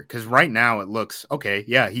from here? Because right now it looks, okay,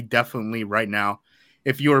 yeah, he definitely right now,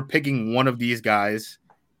 if you were picking one of these guys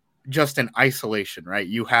just in isolation, right,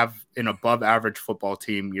 you have an above-average football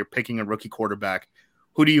team, you're picking a rookie quarterback,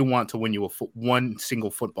 who do you want to win you one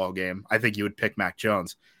single football game? I think you would pick Mac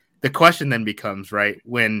Jones. The question then becomes, right,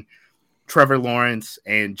 when Trevor Lawrence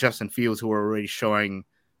and Justin Fields, who are already showing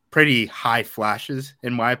pretty high flashes,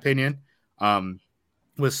 in my opinion,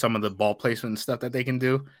 with some of the ball placement and stuff that they can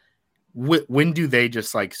do, when do they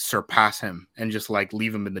just like surpass him and just like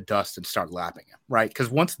leave him in the dust and start lapping him, right? Because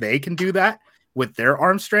once they can do that with their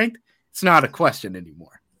arm strength, it's not a question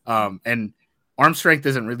anymore. And arm strength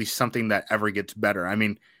isn't really something that ever gets better. I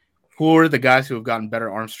mean, who are the guys who have gotten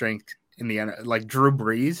better arm strength in the end? Like Drew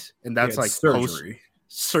Brees, and that's like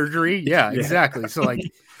surgery. Yeah, exactly. So like,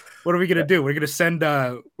 what are we gonna do? We're gonna send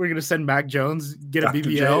Mac Jones, get a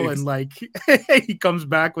BBL, and like he comes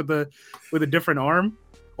back with a different arm,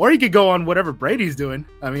 or he could go on whatever Brady's doing.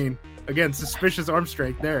 I mean, again, suspicious arm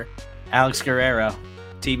strength there. Alex Guerrero,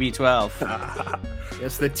 TB12.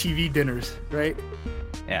 It's the TV dinners, right?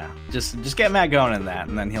 Yeah, just get Matt going in that,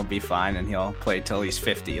 and then he'll be fine, and he'll play till he's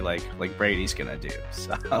 50, like Brady's gonna do.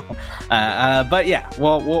 So, but yeah,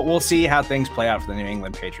 we'll see how things play out for the New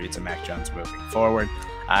England Patriots and Mac Jones moving forward.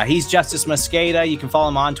 He's Justice Mosqueda. You can follow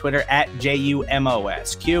him on Twitter at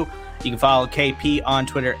JUMOSQ. You can follow KP on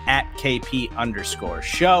Twitter at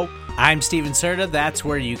KP_show. I'm Steven Serta. That's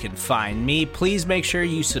where you can find me. Please make sure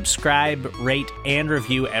you subscribe, rate, and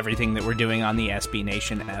review everything that we're doing on the SB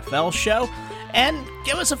Nation NFL show. And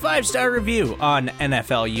give us a 5-star review on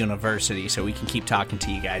NFL University so we can keep talking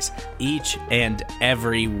to you guys each and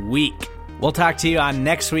every week. We'll talk to you on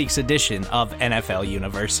next week's edition of NFL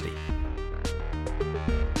University.